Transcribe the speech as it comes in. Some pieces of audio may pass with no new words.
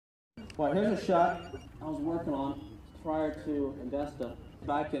Well, here's a shot I was working on prior to Augusta.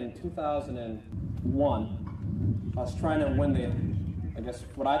 Back in 2001, I was trying to win the, I guess,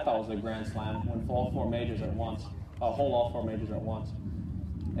 what I thought was a Grand Slam, win all 4 majors at once, hold all 4 majors at once.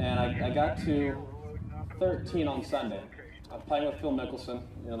 And I got to 13 on Sunday. I was playing with Phil Mickelson,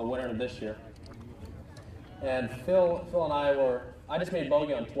 the winner of this year. And Phil and I just made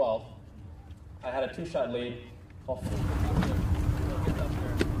bogey on 12. I had a 2-shot lead.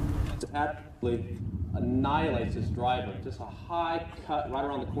 Absolutely annihilates this driver. Just a high cut right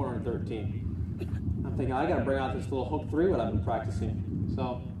around the corner in 13. I'm thinking, I got to bring out this little hook 3-wood I've been practicing.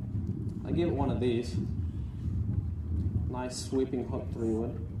 So I give it one of these. Nice sweeping hook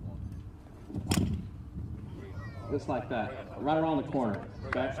 3-wood. Just like that. Right around the corner.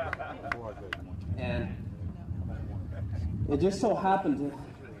 Okay? And it just so happened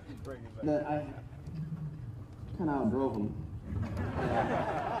that I kind of outdrove him.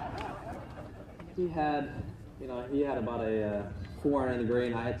 He had about a 4-iron in the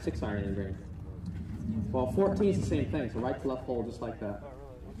green. I had 6-iron in the green. Well, 14 is the same thing, so right to left hole, just like that.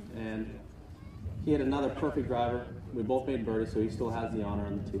 And he had another perfect driver. We both made birdie, so he still has the honor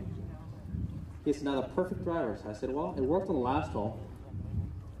on the tee. He has another perfect driver. So I said, well, it worked on the last hole.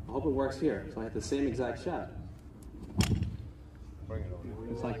 I hope it works here. So I had the same exact shot.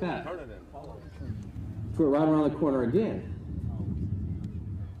 Just like that. Threw it right around the corner again.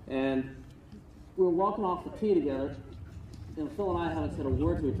 And we were walking off the tee together, and Phil and I haven't said a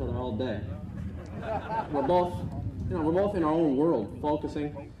word to each other all day. We're both in our own world,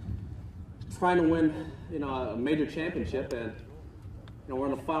 focusing, trying to win, a major championship, and we're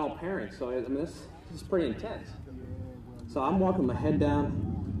in the final pairing. So this is pretty intense. So I'm walking my head down.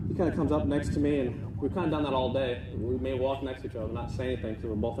 He kind of comes up next to me, and we've kind of done that all day. We may walk next to each other, not say anything, because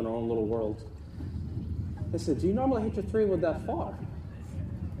we're both in our own little worlds. I said, "Do you normally hit your 3-wood that far?"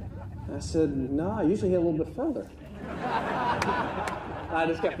 I said, "No, I usually hit a little bit further." I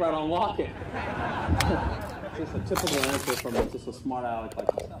just kept right on walking. Just a typical answer from just a smart aleck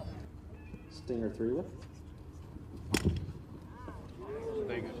like myself. Stinger 3-wood.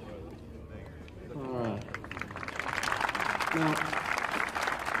 All right. Now,